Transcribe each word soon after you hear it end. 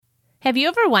Have you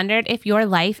ever wondered if your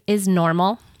life is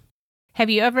normal? Have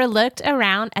you ever looked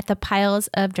around at the piles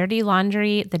of dirty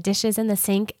laundry, the dishes in the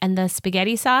sink, and the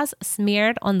spaghetti sauce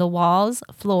smeared on the walls,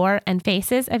 floor, and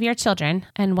faces of your children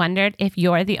and wondered if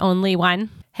you're the only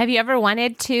one? Have you ever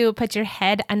wanted to put your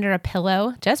head under a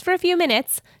pillow just for a few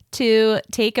minutes to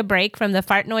take a break from the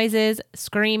fart noises,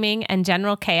 screaming, and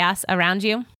general chaos around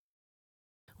you?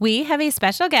 We have a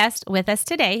special guest with us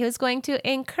today who's going to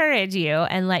encourage you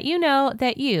and let you know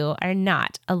that you are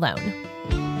not alone.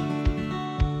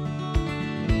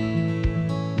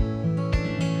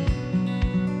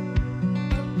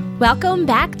 Welcome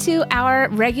back to our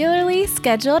regularly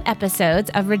scheduled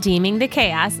episodes of Redeeming the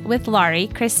Chaos with Laurie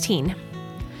Christine.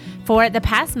 For the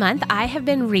past month, I have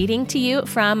been reading to you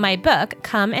from my book,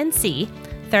 Come and See,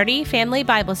 30 Family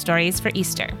Bible Stories for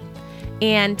Easter.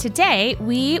 And today,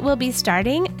 we will be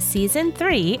starting Season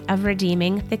 3 of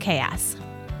Redeeming the Chaos.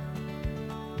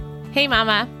 Hey,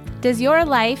 Mama, does your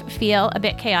life feel a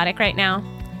bit chaotic right now?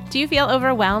 Do you feel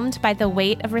overwhelmed by the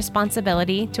weight of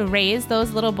responsibility to raise those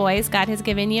little boys God has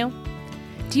given you?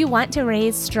 Do you want to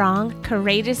raise strong,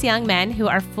 courageous young men who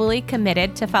are fully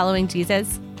committed to following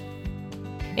Jesus?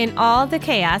 In all the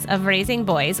chaos of raising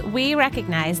boys, we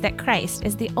recognize that Christ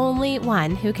is the only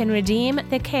one who can redeem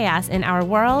the chaos in our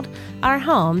world, our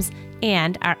homes,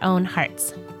 and our own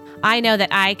hearts. I know that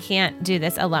I can't do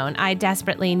this alone. I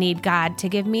desperately need God to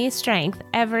give me strength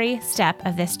every step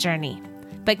of this journey.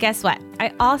 But guess what?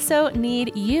 I also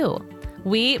need you.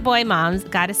 We boy moms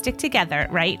gotta stick together,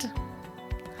 right?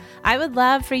 I would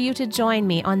love for you to join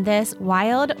me on this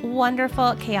wild,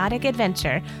 wonderful, chaotic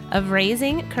adventure of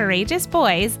raising courageous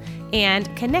boys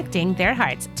and connecting their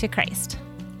hearts to Christ.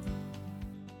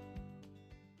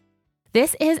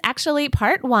 This is actually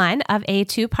part 1 of a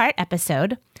 2-part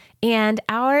episode, and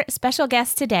our special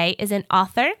guest today is an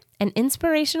author, an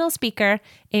inspirational speaker,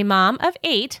 a mom of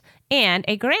 8, and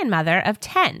a grandmother of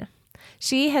 10.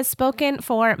 She has spoken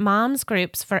for moms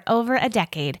groups for over a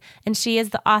decade, and she is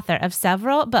the author of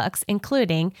several books,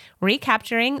 including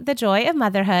Recapturing the Joy of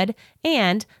Motherhood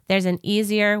and There's an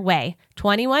Easier Way,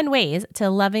 21 Ways to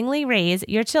Lovingly Raise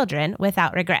Your Children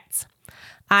Without Regrets.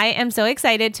 I am so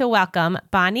excited to welcome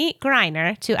Bonnie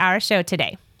Greiner to our show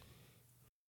today.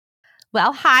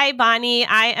 Well, hi, Bonnie.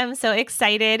 I am so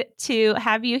excited to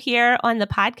have you here on the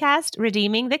podcast,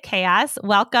 Redeeming the Chaos.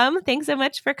 Welcome. Thanks so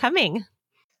much for coming.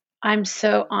 I'm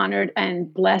so honored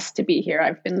and blessed to be here.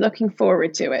 I've been looking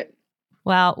forward to it.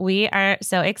 Well, we are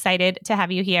so excited to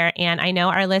have you here. And I know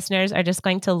our listeners are just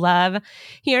going to love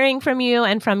hearing from you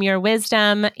and from your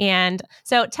wisdom. And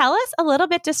so tell us a little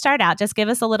bit to start out. Just give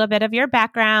us a little bit of your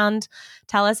background.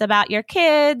 Tell us about your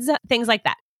kids, things like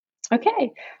that.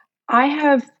 Okay. I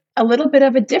have a little bit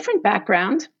of a different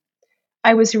background.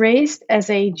 I was raised as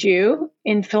a Jew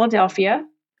in Philadelphia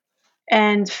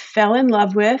and fell in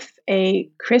love with a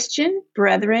Christian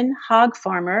Brethren hog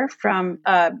farmer from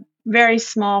a very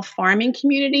small farming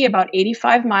community about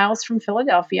 85 miles from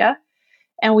Philadelphia.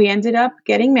 And we ended up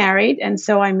getting married. And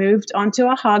so I moved onto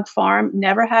a hog farm,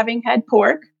 never having had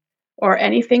pork or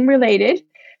anything related,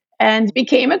 and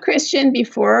became a Christian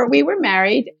before we were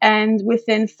married. And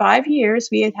within 5 years,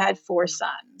 we had had 4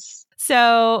 sons.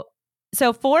 So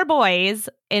 4 boys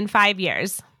in 5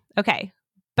 years. Okay.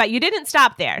 But you didn't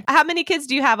stop there. How many kids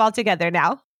do you have altogether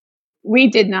now? We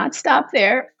did not stop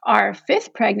there. Our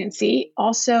 5th pregnancy,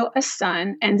 also a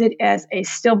son, ended as a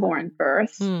stillborn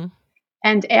birth.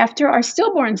 And after our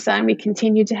stillborn son, we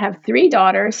continued to have 3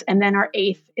 daughters, and then our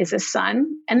 8th is a son.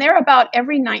 And they're about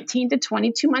every 19 to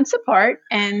 22 months apart,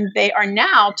 and they are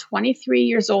now 23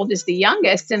 years old is the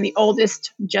youngest, and the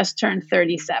oldest just turned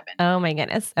 37. Oh my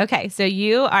goodness. Okay, so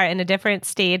you are in a different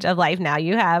stage of life now.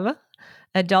 You have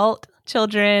adult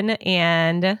children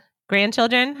and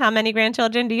grandchildren. How many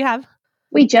grandchildren do you have?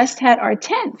 We just had our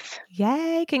 10th.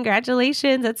 Yay,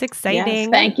 congratulations. That's exciting. Yes,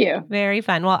 thank you. Very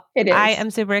fun. Well, it is. I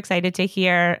am super excited to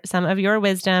hear some of your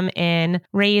wisdom in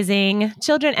raising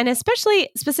children and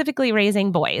specifically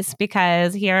raising boys,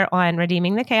 because here on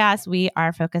Redeeming the Chaos, we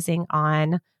are focusing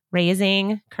on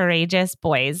raising courageous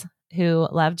boys who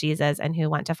love Jesus and who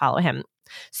want to follow him.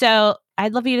 So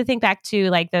I'd love you to think back to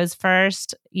like those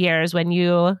first years when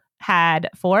you had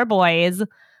 4 boys.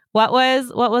 What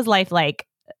was life like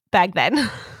back then?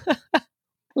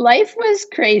 Life was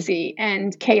crazy,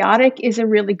 and chaotic is a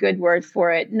really good word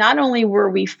for it. Not only were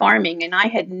we farming, and I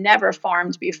had never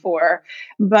farmed before,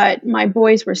 but my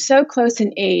boys were so close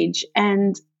in age,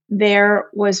 and there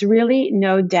was really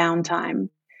no downtime.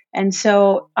 And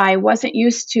so I wasn't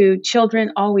used to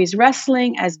children always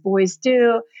wrestling as boys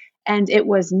do, and it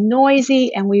was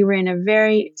noisy, and we were in a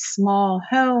very small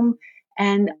home.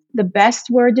 And the best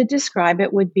word to describe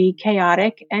it would be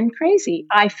chaotic and crazy.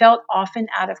 I felt often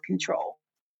out of control.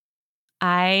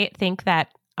 I think that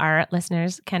our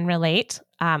listeners can relate.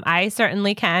 I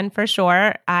certainly can, for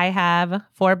sure. I have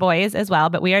 4 boys as well,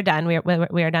 but we are done. We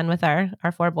are done with our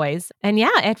 4 boys. And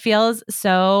yeah, it feels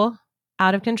so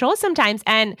out of control sometimes.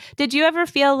 And did you ever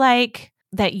feel like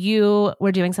that you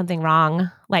were doing something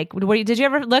wrong? Like, did you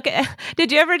ever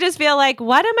did you ever just feel like,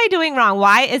 what am I doing wrong?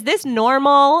 Why is this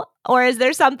normal? Or is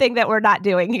there something that we're not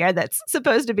doing here that's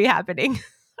supposed to be happening?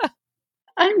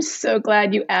 I'm so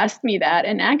glad you asked me that.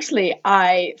 And actually,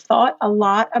 I thought a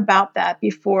lot about that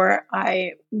before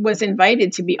I was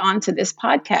invited to be onto this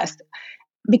podcast,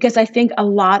 because I think a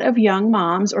lot of young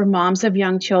moms or moms of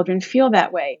young children feel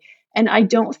that way. And I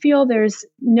don't feel there's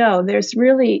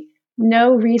really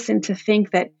no reason to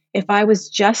think that if I was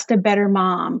just a better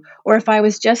mom, or if I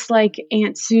was just like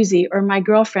Aunt Susie or my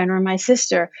girlfriend or my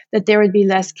sister, that there would be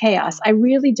less chaos. I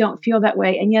really don't feel that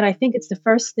way. And yet I think it's the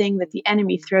first thing that the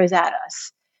enemy throws at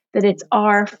us, that it's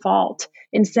our fault,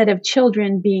 instead of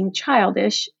children being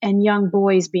childish and young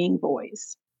boys being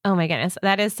boys. Oh my goodness.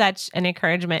 That is such an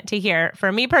encouragement to hear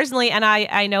for me personally. And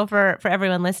I know for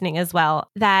everyone listening as well,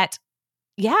 that,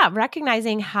 yeah,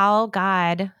 recognizing how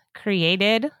God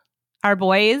created our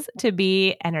boys to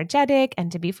be energetic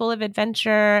and to be full of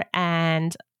adventure,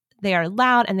 and they are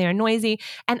loud and they are noisy.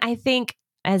 And I think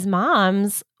as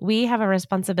moms, we have a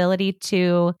responsibility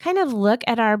to kind of look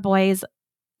at our boys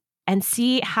and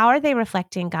see, how are they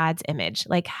reflecting God's image?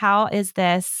 Like, how is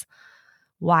this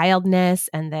wildness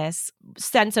and this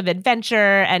sense of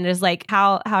adventure, and is like,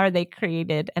 how are they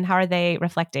created, and how are they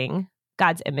reflecting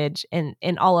God's image in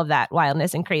all of that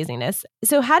wildness and craziness?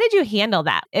 So how did you handle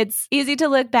that? It's easy to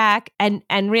look back and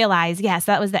realize, yes,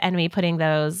 that was the enemy putting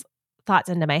those thoughts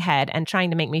into my head and trying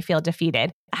to make me feel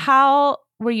defeated. How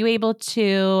were you able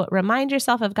to remind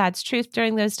yourself of God's truth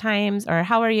during those times? Or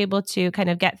how were you able to kind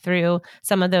of get through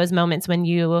some of those moments when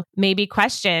you maybe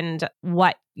questioned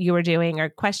what you were doing, or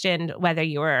questioned whether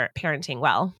you were parenting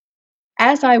well?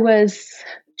 As I was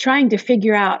trying to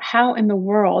figure out how in the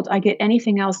world I get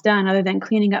anything else done other than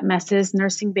cleaning up messes,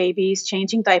 nursing babies,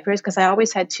 changing diapers, because I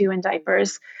always had 2 in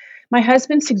diapers, my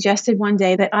husband suggested one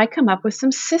day that I come up with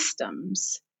some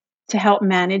systems to help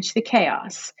manage the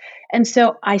chaos. And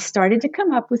so I started to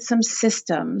come up with some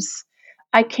systems.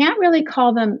 I can't really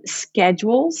call them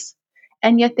schedules,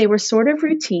 and yet they were sort of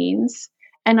routines,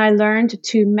 and I learned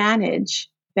to manage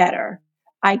better.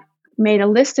 I made a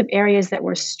list of areas that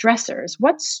were stressors.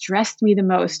 What stressed me the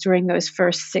most during those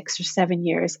first 6 or 7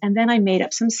 years? And then I made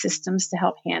up some systems to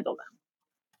help handle them.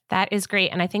 That is great.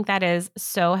 And I think that is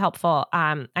so helpful.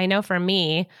 I know for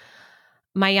me,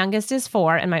 my youngest is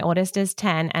 4 and my oldest is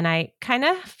 10. And I kind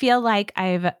of feel like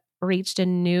I've reached a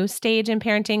new stage in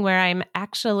parenting where I'm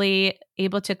actually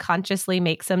able to consciously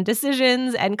make some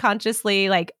decisions and consciously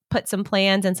like put some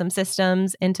plans and some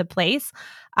systems into place.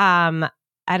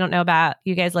 I don't know about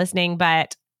you guys listening,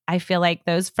 but I feel like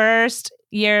those first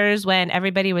years when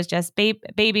everybody was just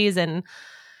babies and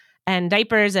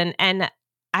diapers and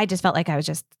I just felt like I was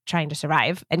just trying to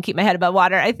survive and keep my head above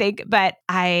water, I think. But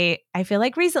I feel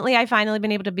like recently I've finally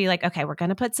been able to be like, okay, we're going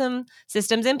to put some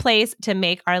systems in place to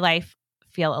make our life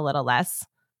feel a little less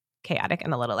chaotic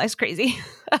and a little less crazy.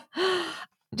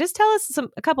 Just tell us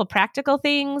a couple practical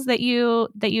things that you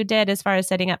did as far as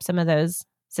setting up some of those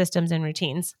systems and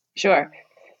routines. Sure.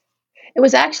 It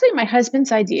was actually my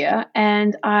husband's idea,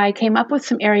 and I came up with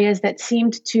some areas that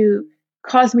seemed to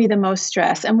cause me the most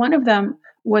stress. And one of them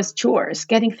was chores,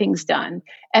 getting things done.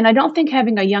 And I don't think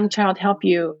having a young child help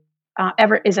you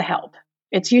ever is a help.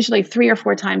 It's usually 3 or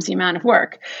 4 times the amount of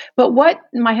work. But what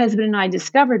my husband and I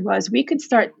discovered was we could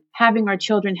start having our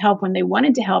children help when they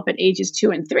wanted to help at ages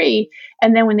 2 and 3.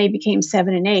 And then when they became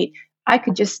 7 and 8,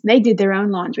 they did their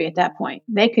own laundry at that point.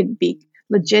 They could be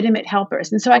legitimate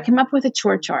helpers. And so I came up with a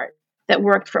chore chart that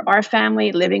worked for our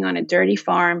family living on a dirty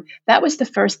farm. That was the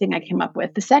first thing I came up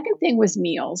with. The second thing was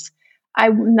meals.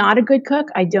 I'm not a good cook.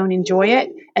 I don't enjoy it.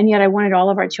 And yet I wanted all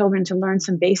of our children to learn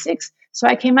some basics. So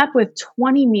I came up with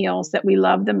 20 meals that we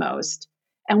love the most.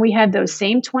 And we had those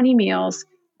same 20 meals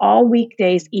all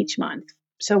weekdays each month.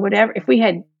 So if we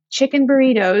had chicken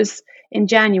burritos in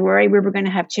January, we were going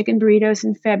to have chicken burritos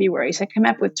in February. So I came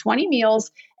up with 20 meals,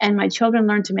 and my children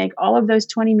learned to make all of those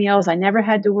 20 meals. I never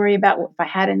had to worry about if I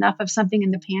had enough of something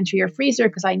in the pantry or freezer,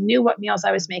 because I knew what meals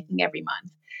I was making every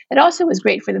month. It also was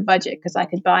great for the budget because I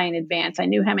could buy in advance. I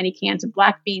knew how many cans of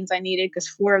black beans I needed because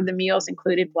 4 of the meals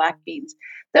included black beans.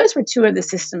 Those were 2 of the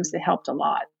systems that helped a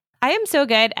lot. I am so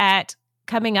good at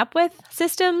coming up with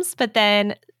systems, but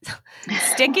then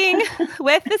sticking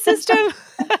with the system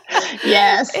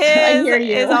Yes, I hear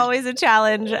you. is always a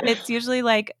challenge. It's usually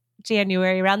like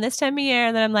January around this time of year.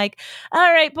 And then I'm like,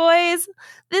 all right, boys,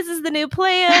 this is the new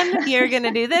plan. You're going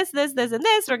to do this, this, this, and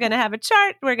this. We're going to have a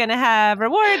chart. We're going to have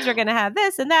rewards. We're going to have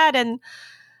this and that. And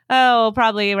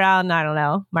probably around, I don't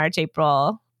know, March,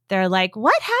 April, they're like,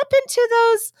 what happened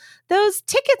to those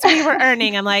tickets we were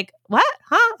earning? I'm like, what?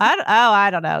 Huh? I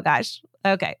don't know. Gosh.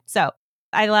 Okay. So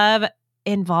I love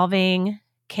involving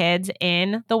kids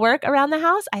in the work around the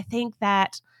house. I think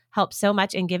that helps so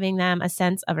much in giving them a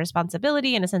sense of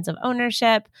responsibility and a sense of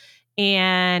ownership.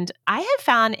 And I have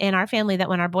found in our family that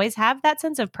when our boys have that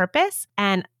sense of purpose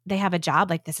and they have a job,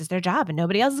 like this is their job and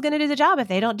nobody else is going to do the job if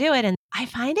they don't do it. And I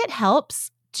find it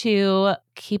helps to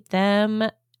keep them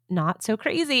not so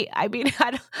crazy. I mean,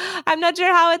 I'm not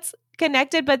sure how it's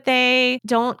connected, but they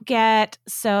don't get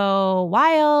so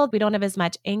wild. We don't have as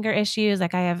much anger issues.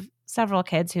 Like I have several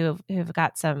kids who've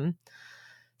got some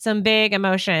big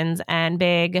emotions and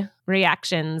big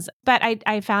reactions. But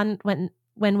I found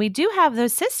when we do have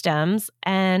those systems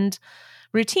and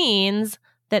routines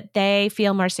that they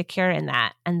feel more secure in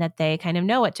that and that they kind of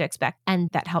know what to expect. And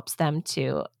that helps them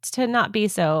to not be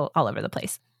so all over the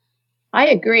place. I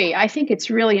agree. I think it's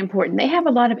really important. They have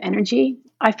a lot of energy.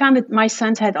 I found that my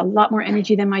sons had a lot more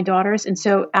energy than my daughters. And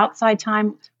so outside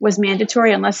time was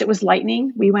mandatory unless it was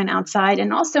lightning. We went outside.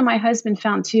 And also my husband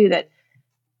found too that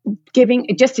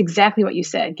giving just exactly what you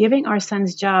said, giving our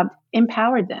sons job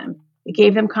empowered them. It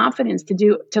gave them confidence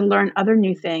to learn other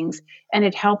new things. And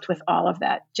it helped with all of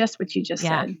that. Just what you just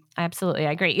said. Absolutely.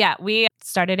 I agree. Yeah. We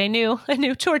started a new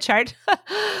chore chart.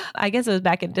 I guess it was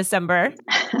back in December.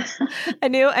 a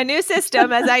new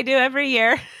system as I do every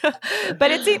year. But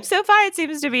it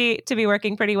seems to be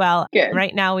working pretty well. Good.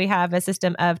 Right now we have a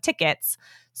system of tickets.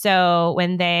 So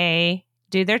when they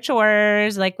do their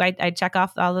chores, like I check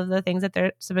off all of the things that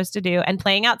they're supposed to do. And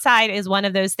playing outside is one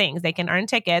of those things. They can earn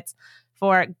tickets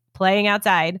for playing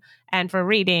outside and for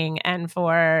reading and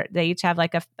they each have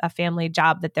like a family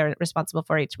job that they're responsible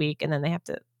for each week. And then they have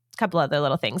a couple other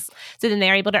little things. So then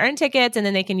they're able to earn tickets and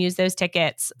then they can use those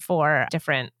tickets for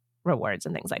different rewards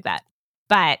and things like that.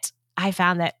 But I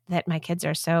found that my kids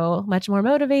are so much more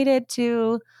motivated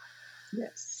to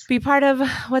be part of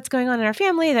what's going on in our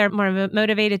family. They're more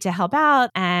motivated to help out.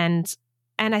 And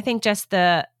I think just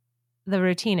the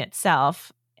routine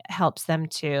itself helps them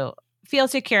to feel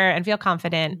secure and feel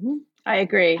confident. Mm-hmm. I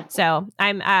agree. So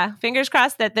I'm fingers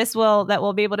crossed that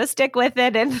we'll be able to stick with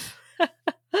it and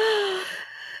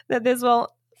that this will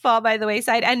fall by the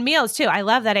wayside. And meals too. I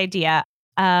love that idea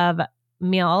of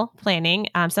meal planning.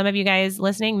 Some of you guys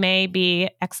listening may be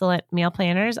excellent meal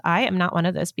planners. I am not one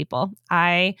of those people.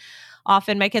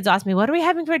 Often my kids ask me, what are we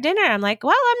having for dinner? I'm like,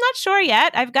 well, I'm not sure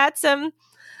yet. I've got some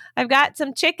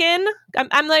chicken.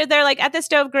 They're like at the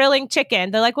stove grilling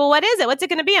chicken. They're like, well, what is it? What's it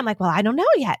going to be? I'm like, well, I don't know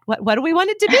yet. What do we want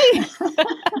it to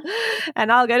be?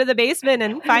 And I'll go to the basement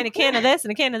and find a can of this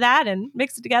and a can of that and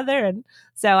mix it together. And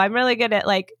so I'm really good at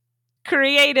like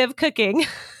creative cooking,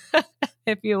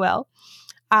 if you will.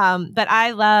 But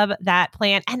I love that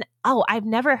plan. And I've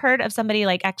never heard of somebody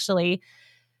like actually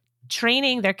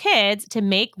training their kids to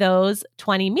make those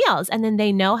 20 meals and then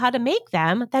they know how to make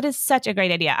them. That is such a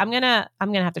great idea. I'm going to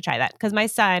have to try that because my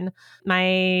son,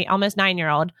 my almost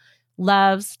 9-year-old,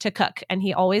 loves to cook and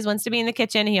he always wants to be in the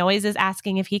kitchen. He always is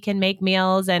asking if he can make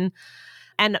meals and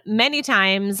many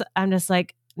times I'm just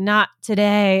like, not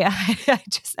today.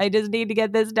 I just need to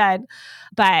get this done.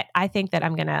 But I think that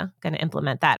I'm going to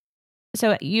implement that.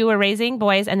 So you were raising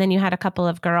boys and then you had a couple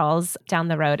of girls down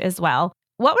the road as well.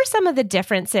 What were some of the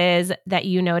differences that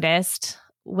you noticed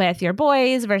with your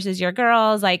boys versus your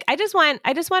girls? Like, I just want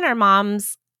our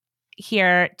moms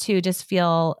here to just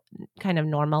feel kind of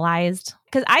normalized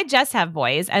because I just have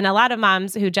boys and a lot of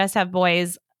moms who just have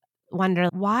boys wonder,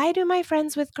 why do my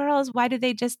friends with girls, why do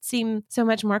they just seem so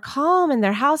much more calm and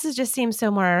their houses just seem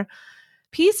so more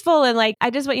peaceful? And like,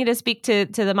 I just want you to speak to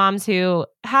the moms who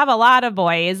have a lot of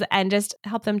boys and just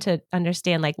help them to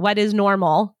understand like what is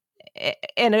normal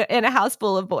in a house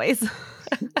full of boys.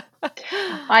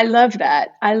 I love that.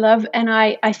 And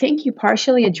I think you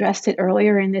partially addressed it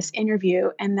earlier in this interview,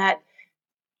 and that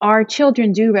our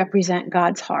children do represent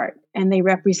God's heart and they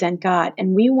represent God.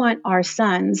 And we want our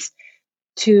sons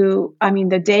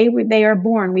the day they are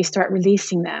born, we start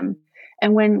releasing them.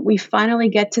 And when we finally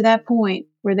get to that point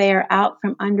where they are out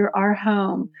from under our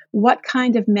home, what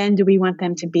kind of men do we want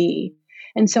them to be?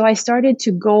 And so I started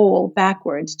to goal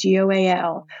backwards,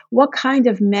 GOAL. What kind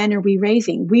of men are we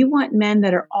raising? We want men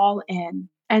that are all in.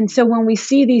 And so when we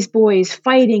see these boys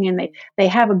fighting and they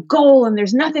have a goal and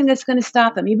there's nothing that's going to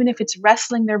stop them, even if it's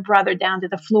wrestling their brother down to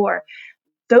the floor,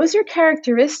 those are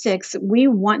characteristics we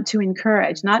want to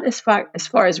encourage, not as far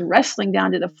as wrestling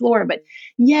down to the floor, but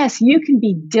yes, you can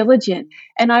be diligent.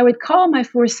 And I would call my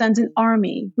 4 sons an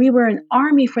army. We were an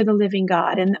army for the living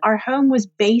God, and our home was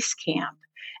base camp.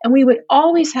 And we would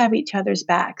always have each other's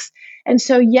backs. And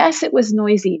so, yes, it was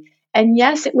noisy. And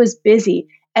yes, it was busy.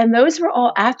 And those were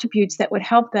all attributes that would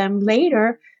help them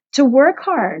later to work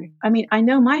hard. I mean, I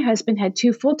know my husband had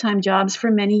 2 full-time jobs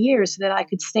for many years so that I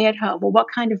could stay at home. Well, what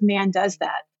kind of man does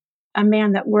that? A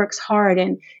man that works hard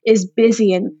and is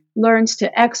busy and learns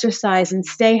to exercise and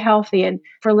stay healthy. And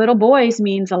for little boys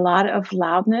means a lot of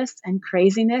loudness and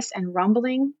craziness and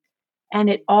rumbling. And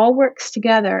it all works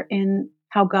together in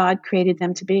how God created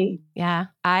them to be. Yeah,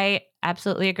 I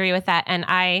absolutely agree with that. And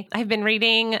I've been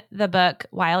reading the book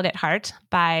Wild at Heart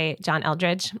by John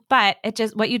Eldredge, but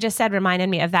what you just said reminded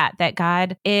me of that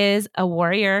God is a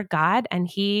warrior God, and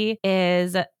he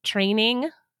is training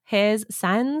his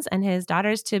sons and his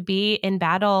daughters to be in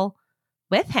battle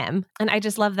with him. And I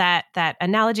just love that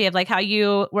analogy of like how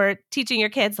you were teaching your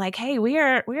kids, like, hey, we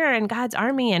are in God's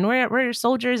army, and we're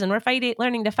soldiers, and we're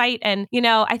learning to fight. And,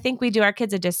 I think we do our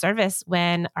kids a disservice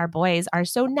when our boys are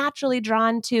so naturally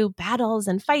drawn to battles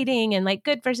and fighting and like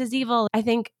good versus evil. I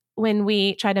think when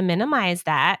we try to minimize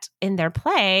that in their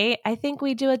play, I think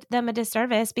we do them a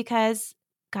disservice, because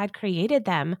God created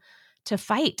them to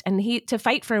fight, and to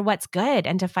fight for what's good,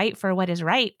 and to fight for what is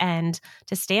right, and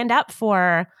to stand up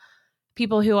for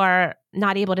people who are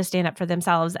not able to stand up for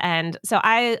themselves. And so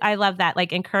I love that,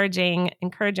 like encouraging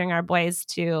our boys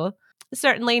to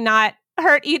certainly not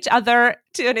hurt each other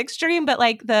to an extreme, but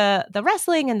like the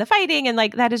wrestling and the fighting, and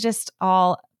like that is just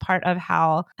all part of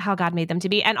how God made them to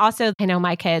be. And also, I know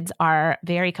my kids are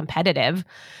very competitive,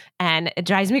 and it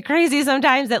drives me crazy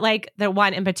sometimes that like the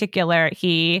one in particular,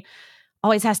 he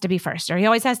always has to be first, or he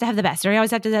always has to have the best, or he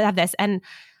always has to have this. And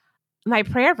my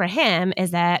prayer for him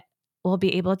is that we'll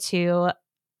be able to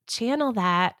channel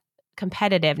that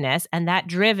competitiveness and that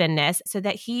drivenness so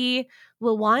that he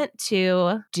will want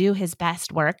to do his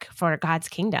best work for God's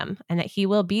kingdom, and that he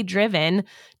will be driven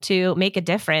to make a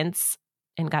difference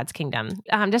in God's kingdom.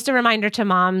 Just a reminder to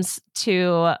moms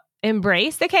to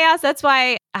embrace the chaos. That's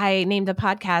why I named the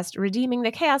podcast Redeeming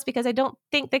the Chaos, because I don't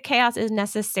think the chaos is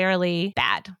necessarily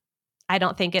bad. I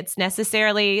don't think it's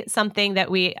necessarily something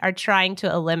that we are trying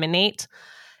to eliminate,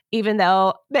 even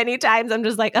though many times I'm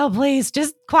just like, oh, please,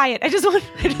 just quiet. I just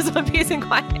want peace and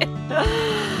quiet.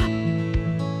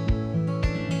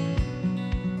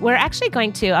 We're actually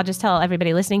going to, I'll just tell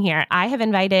everybody listening here, I have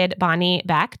invited Bonnie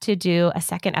back to do a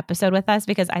second episode with us,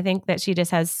 because I think that she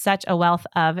just has such a wealth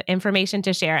of information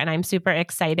to share, and I'm super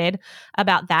excited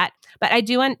about that. But I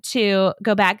do want to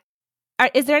go back.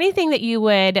 Is there anything that you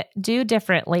would do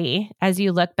differently as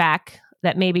you look back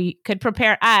that maybe could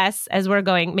prepare us as we're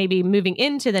maybe moving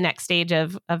into the next stage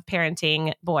of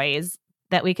parenting boys,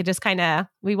 that we could just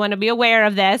we want to be aware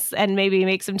of this and maybe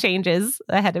make some changes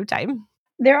ahead of time?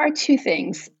 There are 2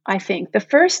 things, I think. The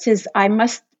first is, I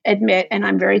must admit, and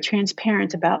I'm very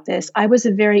transparent about this, I was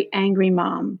a very angry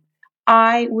mom.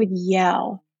 I would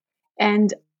yell.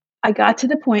 And I got to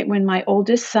the point when my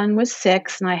oldest son was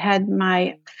 6 and I had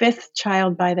my 5th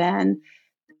child by then,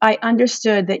 I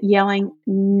understood that yelling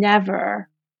never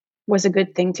was a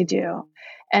good thing to do.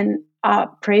 And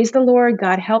praise the Lord,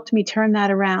 God helped me turn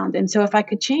that around. And so if I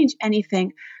could change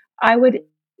anything, I would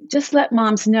just let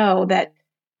moms know that,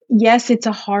 yes, it's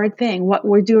a hard thing. What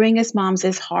we're doing as moms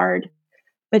is hard,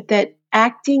 but that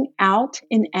acting out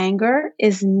in anger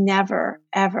is never,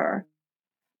 ever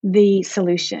the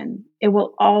solution. It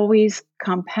will always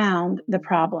compound the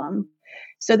problem.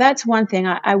 So that's one thing.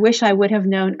 I wish I would have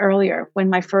known earlier, when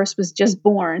my first was just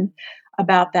born,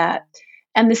 about that.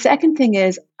 And the second thing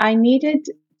is, I needed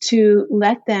to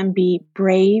let them be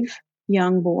brave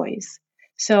young boys.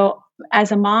 So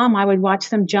as a mom, I would watch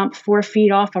them jump 4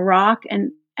 feet off a rock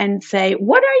and say,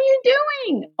 "What are you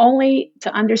doing?" Only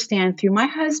to understand through my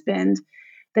husband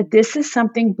that this is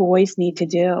something boys need to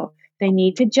do. They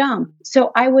need to jump.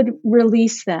 So I would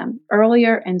release them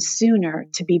earlier and sooner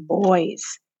to be boys,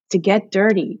 to get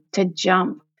dirty, to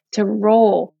jump, to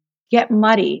roll, get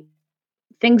muddy,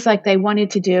 things like they wanted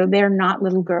to do. They're not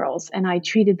little girls. And I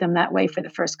treated them that way for the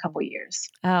first couple years.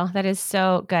 Oh, that is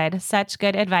so good. Such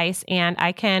good advice. And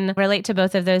I can relate to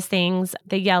both of those things.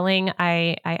 The yelling,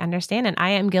 I understand. And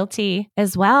I am guilty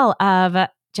as well of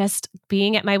just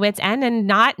being at my wit's end and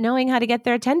not knowing how to get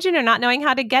their attention, or not knowing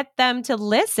how to get them to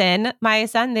listen. My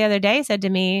son the other day said to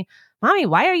me, "Mommy,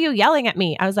 why are you yelling at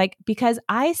me?" I was like, "Because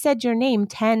I said your name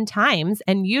 10 times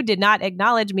and you did not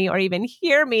acknowledge me or even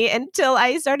hear me until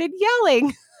I started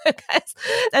yelling."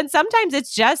 And sometimes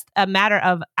it's just a matter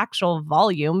of actual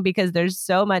volume because there's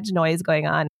so much noise going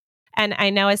on. And I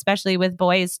know, especially with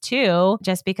boys too,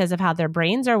 just because of how their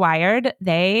brains are wired,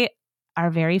 they are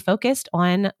very focused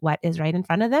on what is right in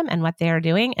front of them and what they are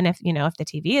doing. And if the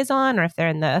TV is on, or if they're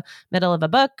in the middle of a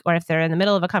book, or if they're in the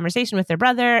middle of a conversation with their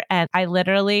brother, and I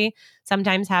literally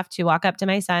sometimes have to walk up to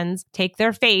my sons, take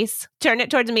their face, turn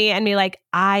it towards me and be like,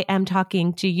 I am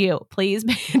talking to you. Please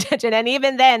pay attention. And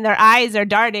even then their eyes are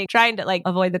darting, trying to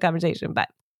avoid the conversation. But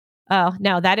oh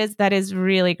no, that is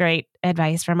really great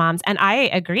advice for moms. And I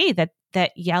agree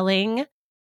that yelling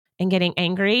and getting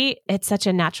angry, it's such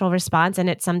a natural response, and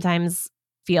it sometimes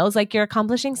feels like you're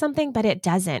accomplishing something, but it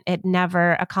doesn't. It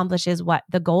never accomplishes what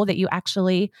the goal that you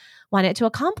actually want it to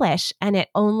accomplish. And it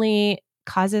only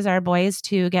causes our boys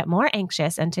to get more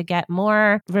anxious and to get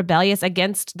more rebellious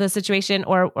against the situation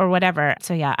or whatever.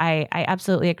 So yeah, I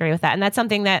absolutely agree with that. And that's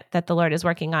something that the Lord is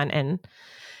working on in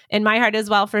my heart as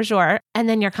well, for sure. And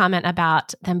then your comment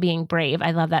about them being brave.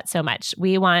 I love that so much.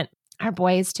 We want our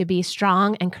boys to be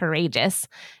strong and courageous.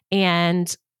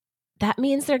 And that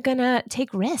means they're going to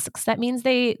take risks. That means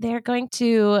they're going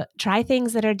to try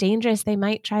things that are dangerous. They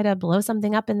might try to blow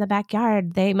something up in the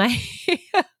backyard. They might,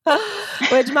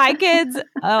 which my kids,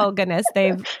 oh goodness,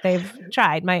 they've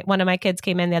tried. One of my kids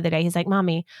came in the other day. He's like,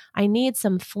 Mommy, I need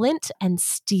some flint and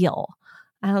steel.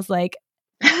 I was like,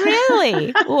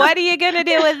 really? What are you going to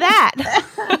do with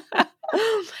that?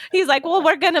 He's like, well,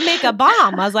 we're going to make a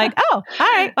bomb. I was like, oh, all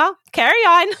right, well, carry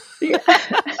on. Because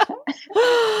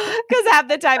half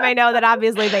the time I know that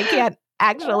obviously they can't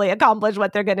actually accomplish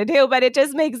what they're going to do, but it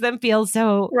just makes them feel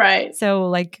so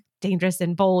dangerous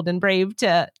and bold and brave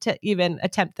to even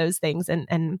attempt those things.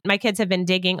 And my kids have been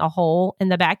digging a hole in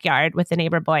the backyard with the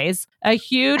neighbor boys, a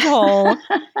huge hole.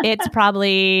 It's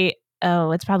probably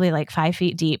like 5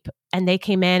 feet deep. And they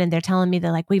came in and they're telling me,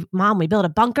 they're like, Mom, we built a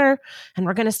bunker and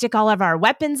we're going to stick all of our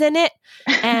weapons in it.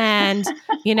 And,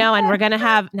 and we're going to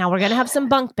have some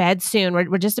bunk beds soon.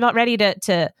 We're just about ready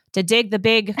to dig the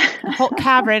big whole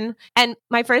cavern. And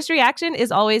my first reaction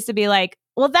is always to be like,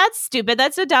 well, that's stupid.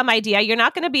 That's a dumb idea. You're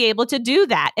not going to be able to do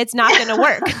that. It's not going to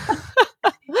work.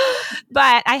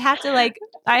 But I have to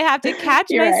catch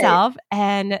myself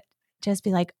and just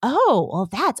be like, oh, well,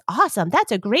 that's awesome.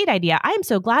 That's a great idea. I'm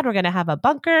so glad we're going to have a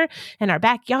bunker in our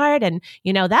backyard. And,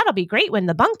 that'll be great when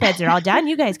the bunk beds are all done.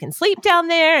 You guys can sleep down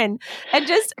there and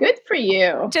just good for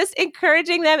you. Just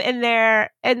encouraging them in their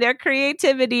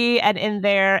creativity and in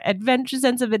their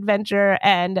sense of adventure.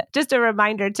 And just a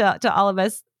reminder to all of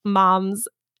us moms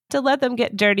to let them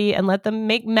get dirty and let them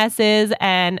make messes.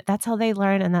 And that's how they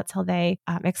learn. And that's how they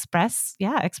express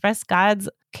God's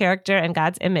character and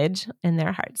God's image in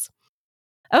their hearts.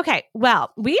 Okay,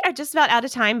 well, we are just about out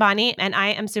of time, Bonnie, and I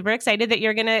am super excited that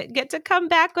you're going to get to come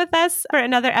back with us for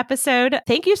another episode.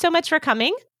 Thank you so much for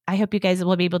coming. I hope you guys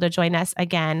will be able to join us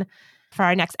again for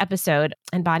our next episode.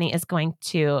 And Bonnie is going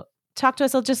to talk to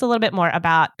us just a little bit more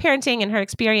about parenting and her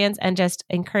experience and just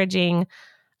encouraging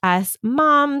us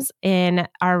moms in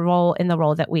the role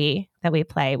that we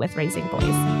play with raising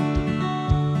boys.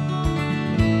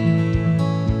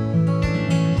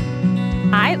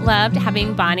 I loved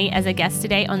having Bonnie as a guest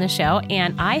today on the show,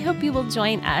 and I hope you will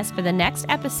join us for the next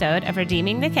episode of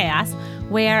Redeeming the Chaos,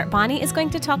 where Bonnie is going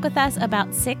to talk with us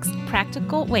about 6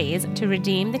 practical ways to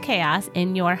redeem the chaos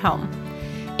in your home.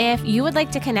 If you would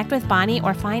like to connect with Bonnie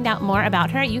or find out more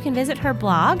about her, you can visit her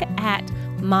blog at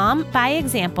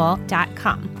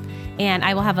mombyexample.com. And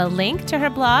I will have a link to her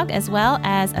blog as well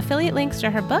as affiliate links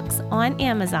to her books on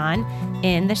Amazon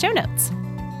in the show notes.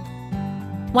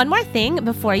 One more thing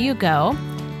before you go.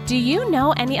 Do you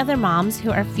know any other moms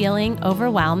who are feeling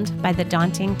overwhelmed by the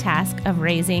daunting task of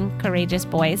raising courageous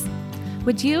boys?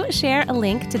 Would you share a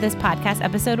link to this podcast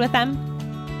episode with them?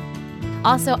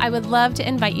 Also, I would love to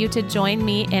invite you to join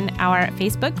me in our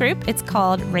Facebook group. It's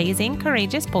called Raising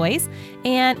Courageous Boys,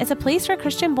 and it's a place for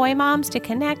Christian boy moms to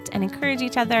connect and encourage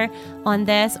each other on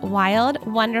this wild,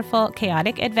 wonderful,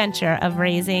 chaotic adventure of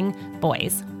raising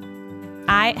boys.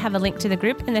 I have a link to the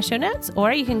group in the show notes,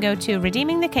 or you can go to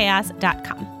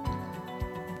redeemingthechaos.com.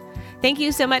 Thank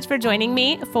you so much for joining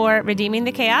me for Redeeming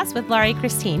the Chaos with Laurie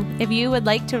Christine. If you would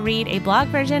like to read a blog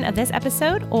version of this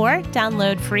episode or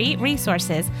download free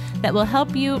resources that will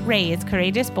help you raise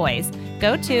courageous boys,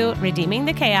 go to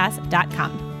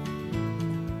redeemingthechaos.com.